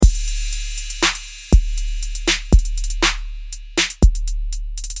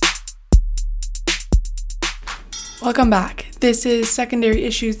Welcome back. This is Secondary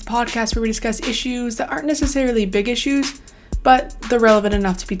Issues, the podcast where we discuss issues that aren't necessarily big issues, but they're relevant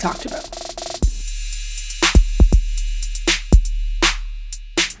enough to be talked about.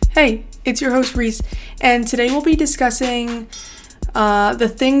 Hey, it's your host Reese, and today we'll be discussing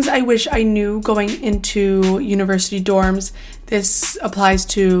the things I wish I knew going into university dorms. This applies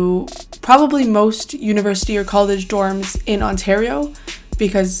to probably most university or college dorms in Ontario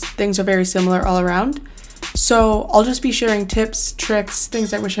because things are very similar all around. So I'll just be sharing tips, tricks,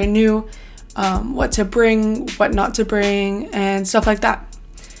 things I wish I knew, what to bring, what not to bring, and stuff like that.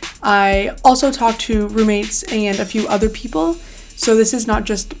 I also talked to roommates and a few other people, so this is not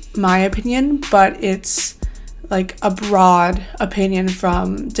just my opinion, but it's like a broad opinion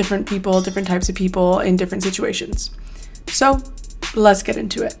from different people, different types of people in different situations. So let's get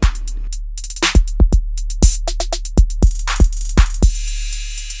into it.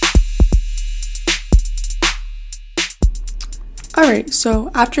 Alright,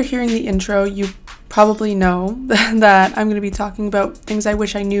 so after hearing the intro, you probably know that I'm going to be talking about things I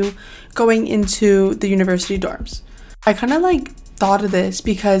wish I knew going into the university dorms. I kind of thought of this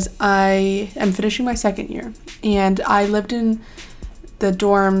because I am finishing my second year, and I lived in the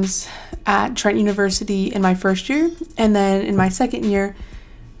dorms at Trent University in my first year, and then in my second year,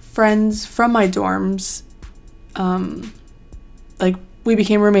 friends from my dorms, we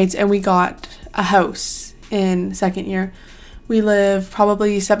became roommates and we got a house in second year. We live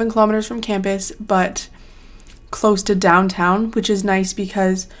probably 7 kilometers from campus, but close to downtown, which is nice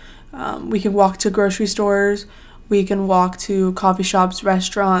because we can walk to grocery stores, we can walk to coffee shops,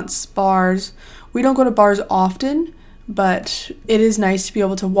 restaurants, bars. We don't go to bars often, but it is nice to be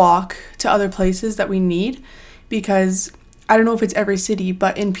able to walk to other places that we need because I don't know if it's every city,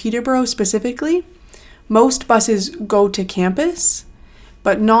 but in Peterborough specifically, most buses go to campus,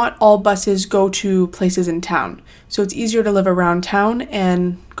 but not all buses go to places in town. So it's easier to live around town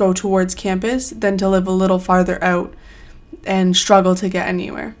and go towards campus than to live a little farther out and struggle to get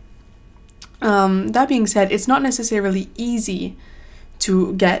anywhere. That being said, it's not necessarily easy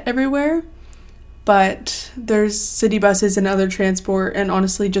to get everywhere, but there's city buses and other transport, and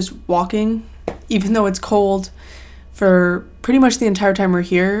honestly just walking, even though it's cold for pretty much the entire time we're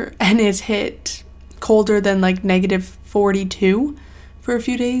here, and it's hit colder than negative 42 for a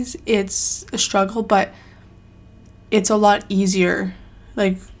few days, it's a struggle, but it's a lot easier.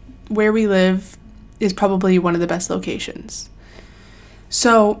 Where we live is probably one of the best locations.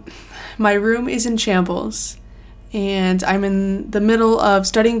 So my room is in shambles, and I'm in the middle of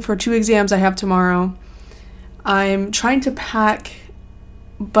studying for 2 exams I have tomorrow. I'm trying to pack,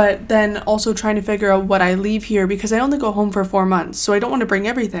 but then also trying to figure out what I leave here because I only go home for 4 months, so I don't want to bring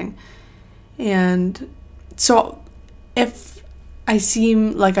everything. And so if I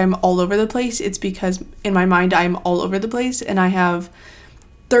seem like I'm all over the place, it's because in my mind I'm all over the place and I have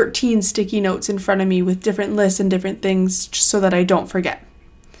 13 sticky notes in front of me with different lists and different things just so that I don't forget.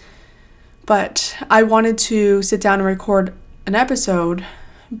 But I wanted to sit down and record an episode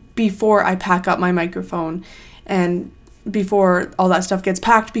before I pack up my microphone and before all that stuff gets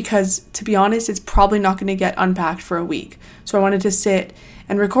packed because, to be honest, it's probably not going to get unpacked for a week. So I wanted to sit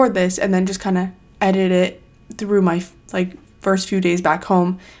and record this and then just kind of edit it through my first few days back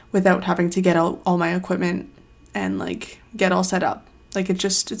home without having to get all my equipment and get all set up.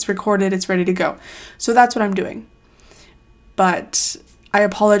 It's recorded, it's ready to go. So that's what I'm doing. But I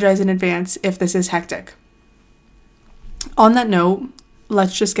apologize in advance if this is hectic. On that note,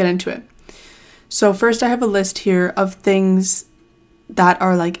 let's just get into it. So first I have a list here of things that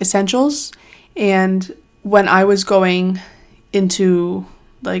are essentials, and when I was going into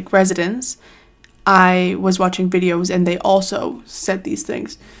residence, I was watching videos and they also said these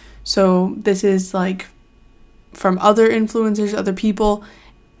things. So this is from other influencers, other people,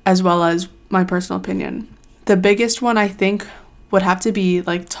 as well as my personal opinion. The biggest one I think would have to be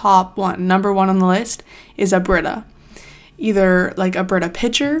number one on the list is a Brita. Either a Brita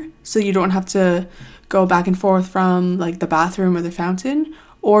pitcher, so you don't have to go back and forth from the bathroom or the fountain,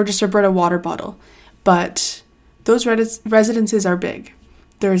 or just a Brita water bottle. But those residences are big.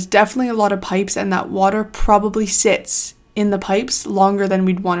 There's definitely a lot of pipes, and that water probably sits in the pipes longer than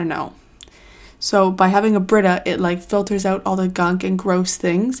we'd want to know. So by having a Brita, it filters out all the gunk and gross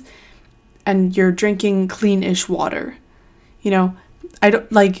things, and you're drinking clean-ish water. I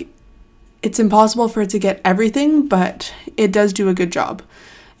don't it's impossible for it to get everything, but it does do a good job.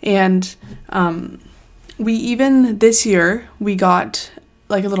 And we even this year we got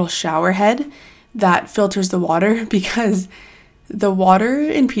a little shower head that filters the water because the water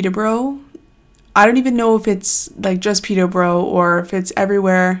in Peterborough, I don't even know if it's just Peterborough or if it's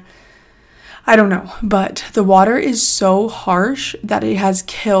everywhere. I don't know, but the water is so harsh that it has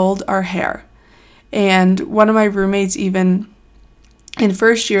killed our hair. And one of my roommates, even in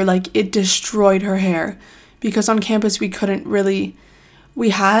first year, like, it destroyed her hair because on campus we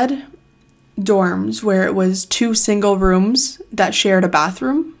had dorms where it was 2 single rooms that shared a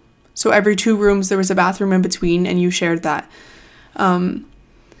bathroom. So every 2 rooms there was a bathroom in between and you shared that.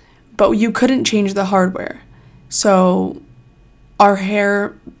 But you couldn't change the hardware. So our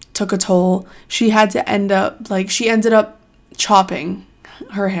hair took a toll. She ended up chopping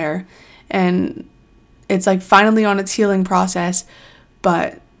her hair, and it's like finally on its healing process,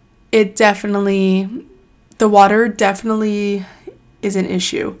 but the water definitely is an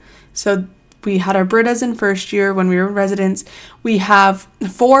issue. So we had our Britas in first year when we were in residence. We have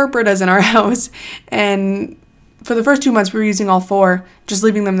 4 Britas in our house, and for the first 2 months we were using all 4, just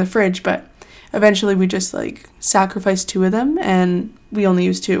leaving them in the fridge, but eventually we just like sacrificed 2 of them and we only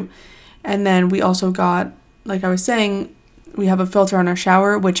used 2. And then we also got, like I was saying, we have a filter on our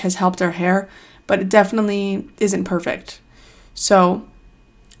shower, which has helped our hair, but it definitely isn't perfect. So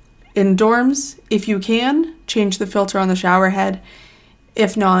in dorms, if you can, change the filter on the shower head.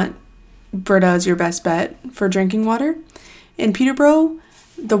 If not, Brita is your best bet for drinking water. In Peterborough,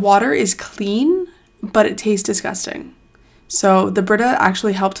 the water is clean, but it tastes disgusting. So the Brita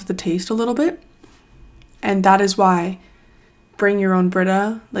actually helped with the taste a little bit. And that is why bring your own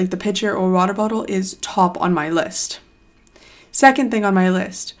Brita, like the pitcher or water bottle, is top on my list. Second thing on my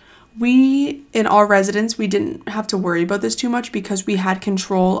list, in our residence, we didn't have to worry about this too much because we had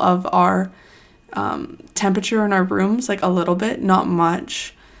control of our temperature in our rooms, like a little bit, not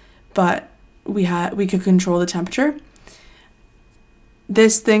much, but we could control the temperature.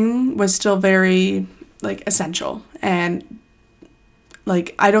 This thing was still very like essential, and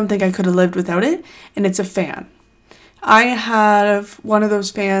like I don't think I could have lived without it, and it's a fan. I have one of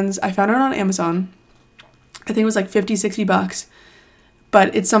those fans. I found it on Amazon. I think it was like $50-$60,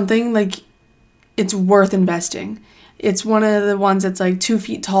 but it's something like it's worth investing. It's one of the ones that's like 2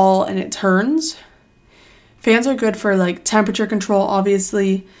 feet tall and it turns. Fans are good for like temperature control,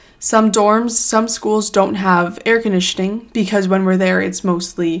 obviously. Some schools don't have air conditioning because when we're there, it's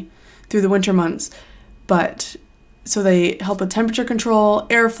mostly through the winter months. But so they help with temperature control,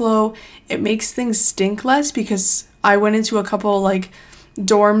 airflow. It makes things stink less because I went into a couple like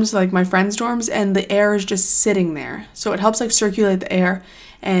dorms, like my friends' dorms, and the air is just sitting there. So it helps like circulate the air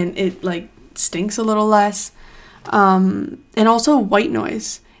and it like stinks a little less. And also white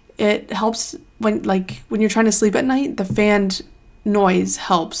noise. It helps when you're trying to sleep at night, the fan noise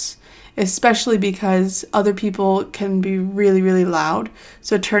helps, especially because other people can be really, really loud.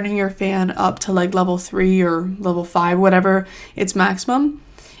 So turning your fan up to like level 3 or level 5, whatever its maximum,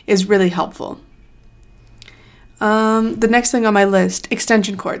 is really helpful. The next thing on my list,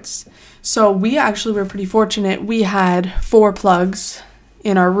 extension cords. So we actually were pretty fortunate. We had 4 plugs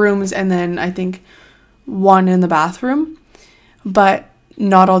in our rooms and then I think 1 in the bathroom, but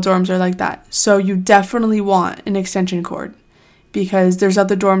not all dorms are like that. So you definitely want an extension cord because there's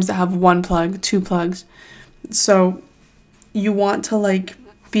other dorms that have 1 plug, 2 plugs. So you want to like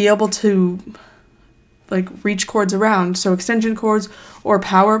be able to like reach cords around. So extension cords or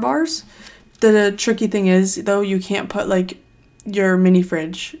power bars. The tricky thing is though, you can't put like your mini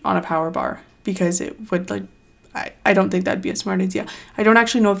fridge on a power bar because it would like, I don't think that'd be a smart idea. I don't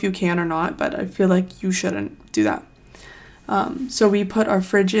actually know if you can or not, but I feel like you shouldn't do that. So we put our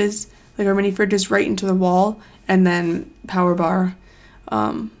fridges, like our mini fridges, right into the wall and then power bar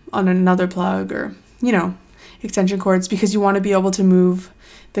on another plug or, extension cords because you want to be able to move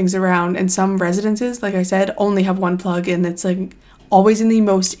things around. And some residences, like I said, only have 1 plug and it's like always in the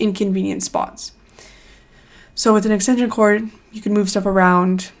most inconvenient spots. So with an extension cord, you can move stuff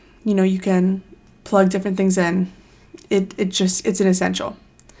around, you can plug different things in. It's an essential.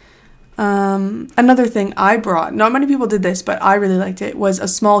 Another thing I brought, not many people did this, but I really liked it, was a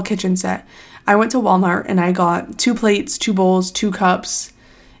small kitchen set. I went to Walmart and I got 2 plates, 2 bowls, 2 cups,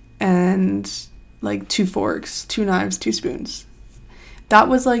 and like 2 forks, 2 knives, 2 spoons. That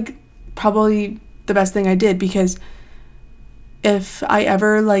was like probably the best thing I did because if I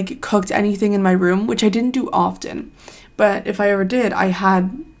ever like cooked anything in my room, which I didn't do often, but if I ever did, I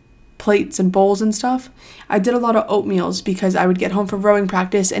had plates and bowls and stuff. I did a lot of oatmeals because I would get home from rowing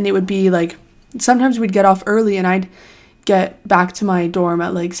practice and it would be like, sometimes we'd get off early and I'd get back to my dorm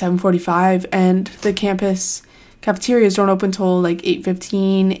at like 7:45 and the campus cafeterias don't open till like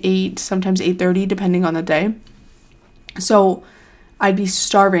 8:15, 8, sometimes 8:30 depending on the day. So I'd be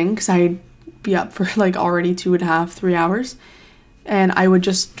starving because I'd be up for like already 2.5, 3 hours and I would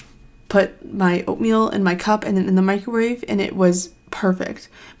just put my oatmeal in my cup and then in the microwave and it was perfect.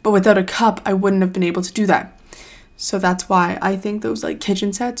 But without a cup, I wouldn't have been able to do that. So that's why I think those like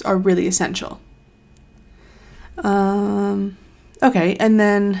kitchen sets are really essential. Okay, and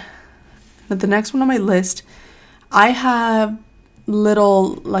then the next one on my list, I have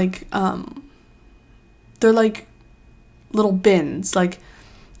little like they're like little bins, like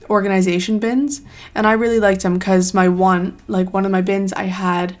organization bins, and I really liked them because one of my bins, I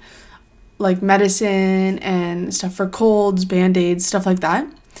had like medicine and stuff for colds, band-aids, stuff like that.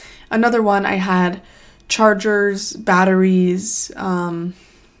 Another one, I had chargers, batteries,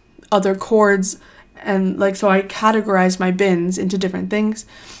 other cords, and like, so I categorized my bins into different things.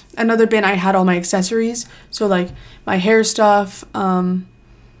 Another bin, I had all my accessories, so like my hair stuff,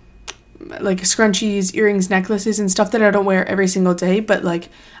 like scrunchies, earrings, necklaces, and stuff that I don't wear every single day, but like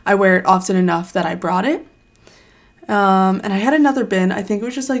I wear it often enough that I brought it. And I had another bin, I think it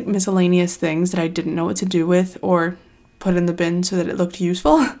was just like miscellaneous things that I didn't know what to do with or put in the bin so that it looked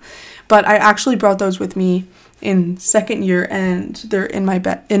useful. But I actually brought those with me in second year, and they're in my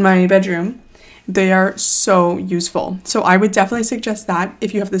bedroom. They are so useful. So I would definitely suggest that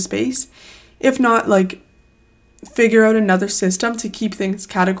if you have the space. If not, like, figure out another system to keep things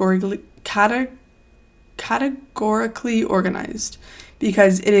categorically organized,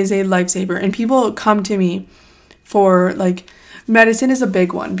 because it is a lifesaver. And people come to me for, like, medicine is a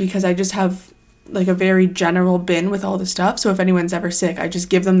big one because I just have like a very general bin with all the stuff. So if anyone's ever sick, I just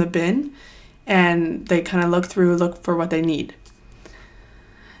give them the bin and they kind of look for what they need.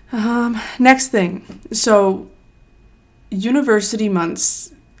 Next thing. So university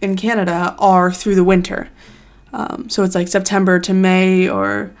months in Canada are through the winter. So it's like September to May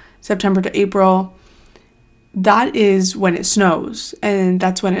or September to April. That is when it snows, and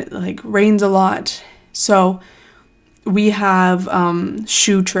that's when it like rains a lot. So we have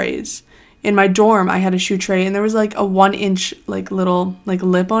shoe trays. In my dorm, I had a shoe tray, and there was like a 1-inch like little like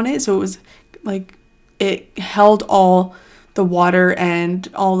lip on it. So it was like, it held all the water and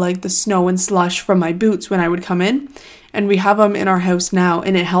all like the snow and slush from my boots when I would come in. And we have them in our house now,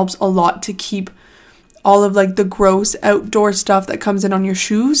 and it helps a lot to keep all of like the gross outdoor stuff that comes in on your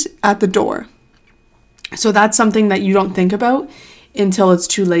shoes at the door. So that's something that you don't think about until it's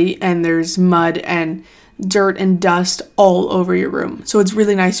too late and there's mud and dirt and dust all over your room. So it's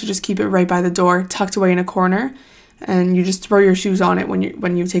really nice to just keep it right by the door, tucked away in a corner, and you just throw your shoes on it when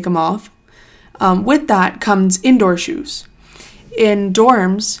you take them off. With that comes indoor shoes. In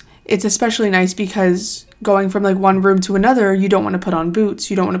dorms, it's especially nice because going from like one room to another, you don't want to put on boots,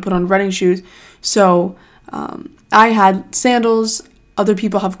 you don't want to put on running shoes. So I had sandals, other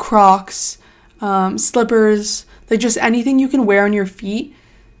people have Crocs, slippers, like just anything you can wear on your feet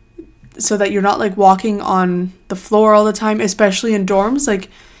so that you're not like walking on the floor all the time, especially in dorms. Like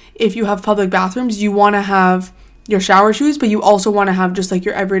if you have public bathrooms, you want to have your shower shoes, but you also want to have just like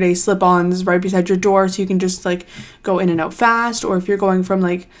your everyday slip-ons right beside your door so you can just like go in and out fast. Or if you're going from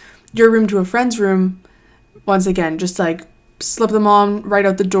like your room to a friend's room, once again, just like slip them on right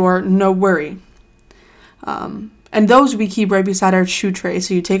out the door, no worry. And those we keep right beside our shoe tray.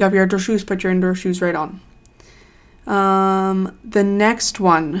 So you take off your outdoor shoes, put your indoor shoes right on. The next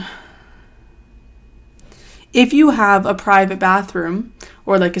one. If you have a private bathroom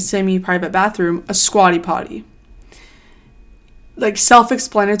or like a semi-private bathroom, a squatty potty. Like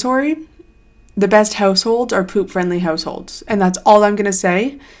self-explanatory, the best households are poop-friendly households. And that's all I'm going to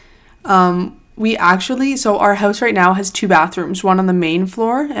say. So our house right now has 2 bathrooms, one on the main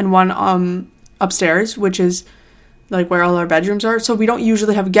floor and one upstairs, which is like where all our bedrooms are. So we don't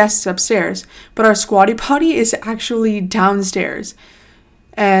usually have guests upstairs, but our squatty potty is actually downstairs.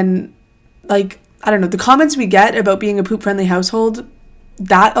 And like, I don't know, the comments we get about being a poop-friendly household,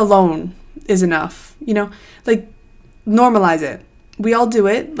 that alone is enough, you know, like normalize it. We all do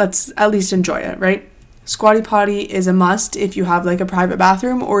it. Let's at least enjoy it, right? Squatty potty is a must if you have like a private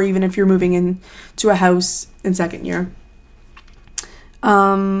bathroom or even if you're moving into a house in second year.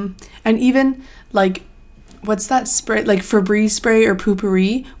 And even like, what's that spray? Like Febreze spray or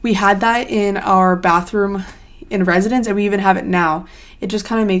Poopery. We had that in our bathroom in residence, and we even have it now. It just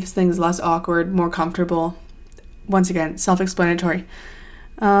kind of makes things less awkward, more comfortable. Once again, self-explanatory.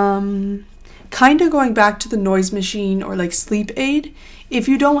 Kind of going back to the noise machine or like sleep aid. If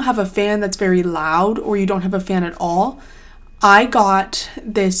you don't have a fan that's very loud or you don't have a fan at all, I got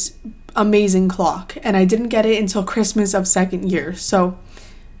this amazing clock, and I didn't get it until Christmas of second year. So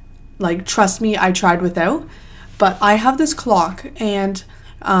like, trust me, I tried without, but I have this clock, and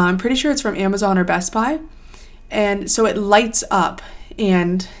I'm pretty sure it's from Amazon or Best Buy. And so it lights up,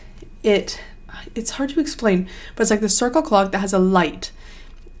 and it's hard to explain, but it's like the circle clock that has a light.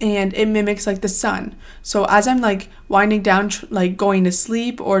 and it mimics like the sun. So as I'm like winding down, like going to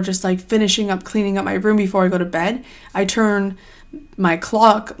sleep, or just like finishing up cleaning up my room before I go to bed, I turn my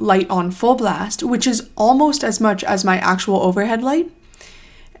clock light on full blast, which is almost as much as my actual overhead light.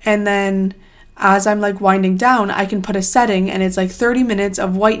 And then as I'm like winding down, I can put a setting, and it's like 30 minutes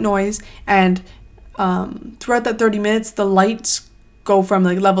of white noise, and throughout that 30 minutes the lights go from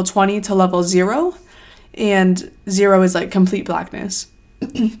like level 20 to level 0, and 0 is like complete blackness.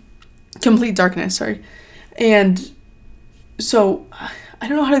 Complete darkness, sorry. And so I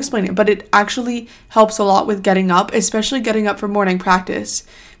don't know how to explain it, but it actually helps a lot with getting up, especially getting up for morning practice,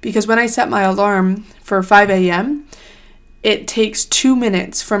 because when I set my alarm for 5 a.m., it takes 2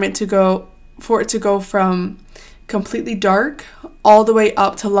 minutes for it to go from completely dark all the way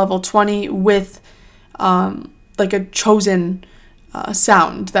up to level 20 with like a chosen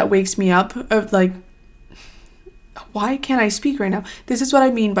sound that wakes me up. Of like, why can't I speak right now? This is what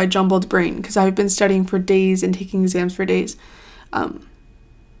I mean by jumbled brain, because I've been studying for days and taking exams for days.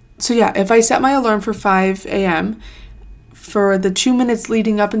 So yeah, if I set my alarm for 5 a.m., for the 2 minutes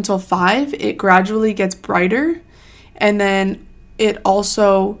leading up until 5, it gradually gets brighter, and then it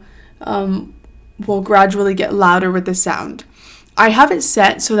also will gradually get louder with the sound. I have it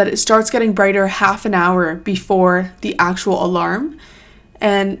set so that it starts getting brighter half an hour before the actual alarm,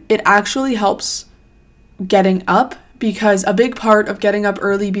 and it actually helps getting up, because a big part of getting up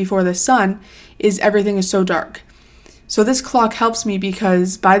early before the sun is everything is so dark. So this clock helps me,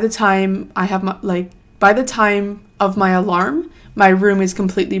 because by the time of my alarm, my room is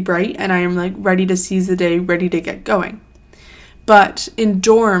completely bright and I am like ready to seize the day, ready to get going. But in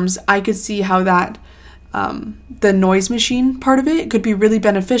dorms, I could see how that the noise machine part of it could be really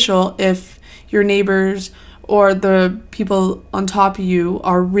beneficial if your neighbors or the people on top of you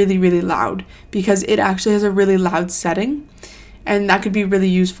are really, really loud, because it actually has a really loud setting, and that could be really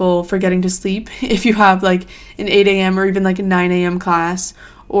useful for getting to sleep if you have like an 8 a.m. or even like a 9 a.m. class,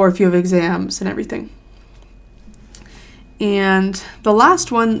 or if you have exams and everything. And the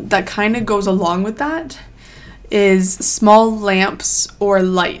last one that kind of goes along with that is small lamps or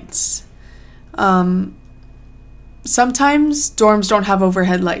lights. Sometimes dorms don't have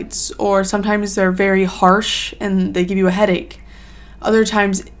overhead lights, or sometimes they're very harsh and they give you a headache. Other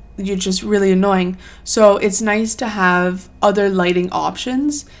times you're just really annoying. So it's nice to have other lighting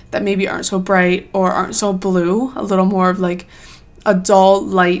options that maybe aren't so bright or aren't so blue, a little more of like a dull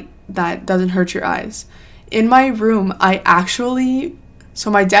light that doesn't hurt your eyes. In my room,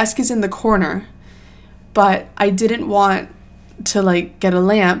 so my desk is in the corner, but I didn't want to like get a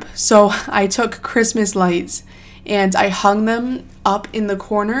lamp, so I took Christmas lights and I hung them up in the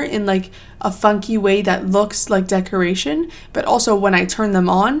corner in like a funky way that looks like decoration, but also when I turn them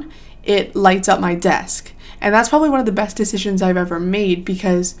on, it lights up my desk. And that's probably one of the best decisions I've ever made,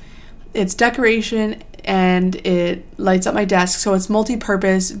 because it's decoration and it lights up my desk, so it's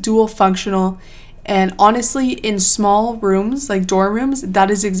multi-purpose, dual functional, and honestly, in small rooms, like dorm rooms, that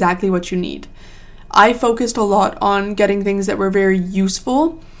is exactly what you need. I focused a lot on getting things that were very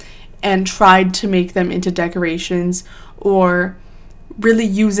useful and tried to make them into decorations, or really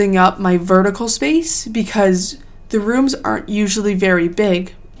using up my vertical space, because the rooms aren't usually very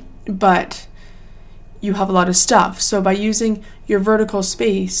big, but you have a lot of stuff. So by using your vertical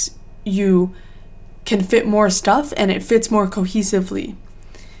space, you can fit more stuff and it fits more cohesively.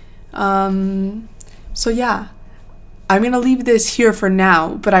 So yeah, I'm going to leave this here for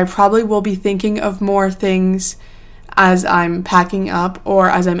now, but I probably will be thinking of more things as I'm packing up or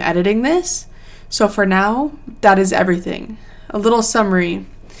as I'm editing this. So for now, that is everything. A little summary: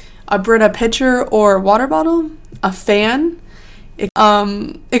 a Brita pitcher or water bottle, a fan,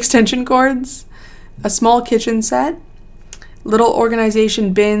 extension cords, a small kitchen set, little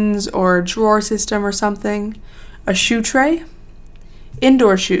organization bins or drawer system or something, a shoe tray,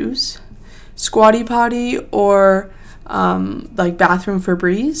 indoor shoes, squatty potty or like bathroom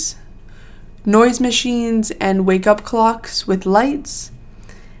Febreze, noise machines and wake-up clocks with lights,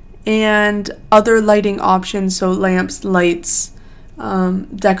 and other lighting options, so lamps, lights,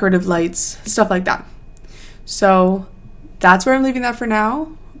 decorative lights, stuff like that. So that's where I'm leaving that for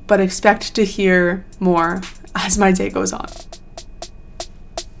now, but expect to hear more as my day goes on.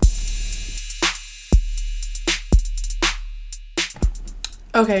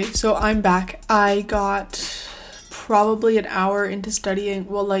 Okay, so I'm back. I got probably an hour into studying.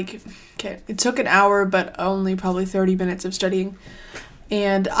 It took an hour, but only probably 30 minutes of studying.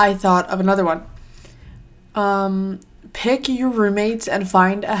 And I thought of another one. Pick your roommates and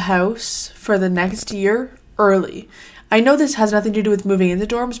find a house for the next year early. I know this has nothing to do with moving into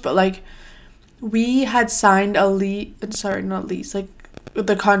dorms, but we had signed a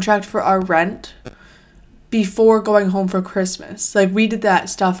the contract for our rent before going home for Christmas. Like, we did that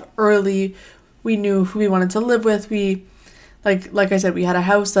stuff early. We knew who we wanted to live with. We, like I said, we had a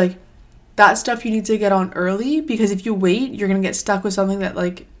house. Like, that stuff you need to get on early, because if you wait, you're going to get stuck with something that,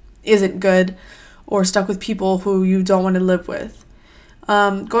 like, isn't good, or stuck with people who you don't want to live with.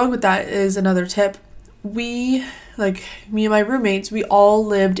 Going with that is another tip. We, like, me and my roommates, we all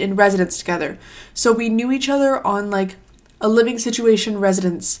lived in residence together. So we knew each other on, like, a living situation,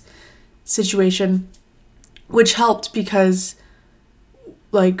 residence situation, which helped because,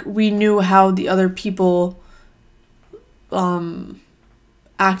 like, we knew how the other people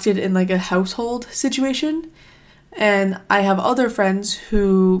acted in, like, a household situation. And I have other friends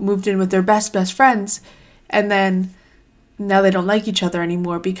who moved in with their best friends, and then now they don't like each other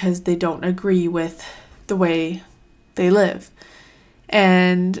anymore because they don't agree with the way they live.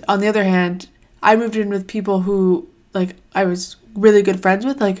 And on the other hand, I moved in with people who, like, I was really good friends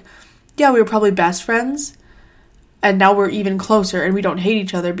with. Like, yeah, we were probably best friends, and now we're even closer, and we don't hate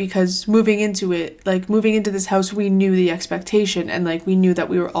each other because moving into this house, we knew the expectation, and, like, we knew that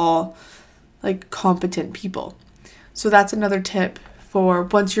we were all, like, competent people. So that's another tip for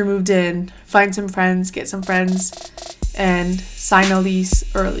once you're moved in, find some friends, get some friends, and sign a lease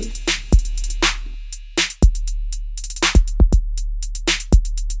early.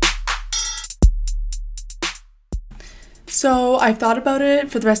 So I thought about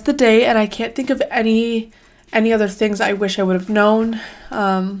it for the rest of the day, and I can't think of any other things I wish I would have known.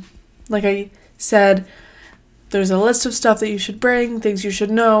 Like I said, there's a list of stuff that you should bring, things you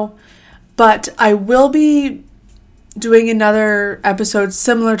should know, but I will be doing another episode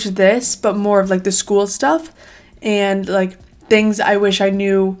similar to this, but more of, like, the school stuff and, like, things I wish I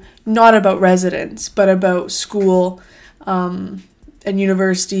knew, not about residence, but about school and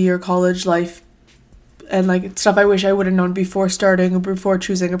university or college life, and, like, stuff I wish I would have known before starting or before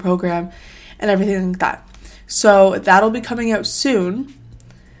choosing a program and everything like that. So that'll be coming out soon,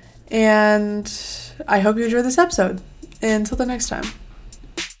 and I hope you enjoy this episode. Until the next time.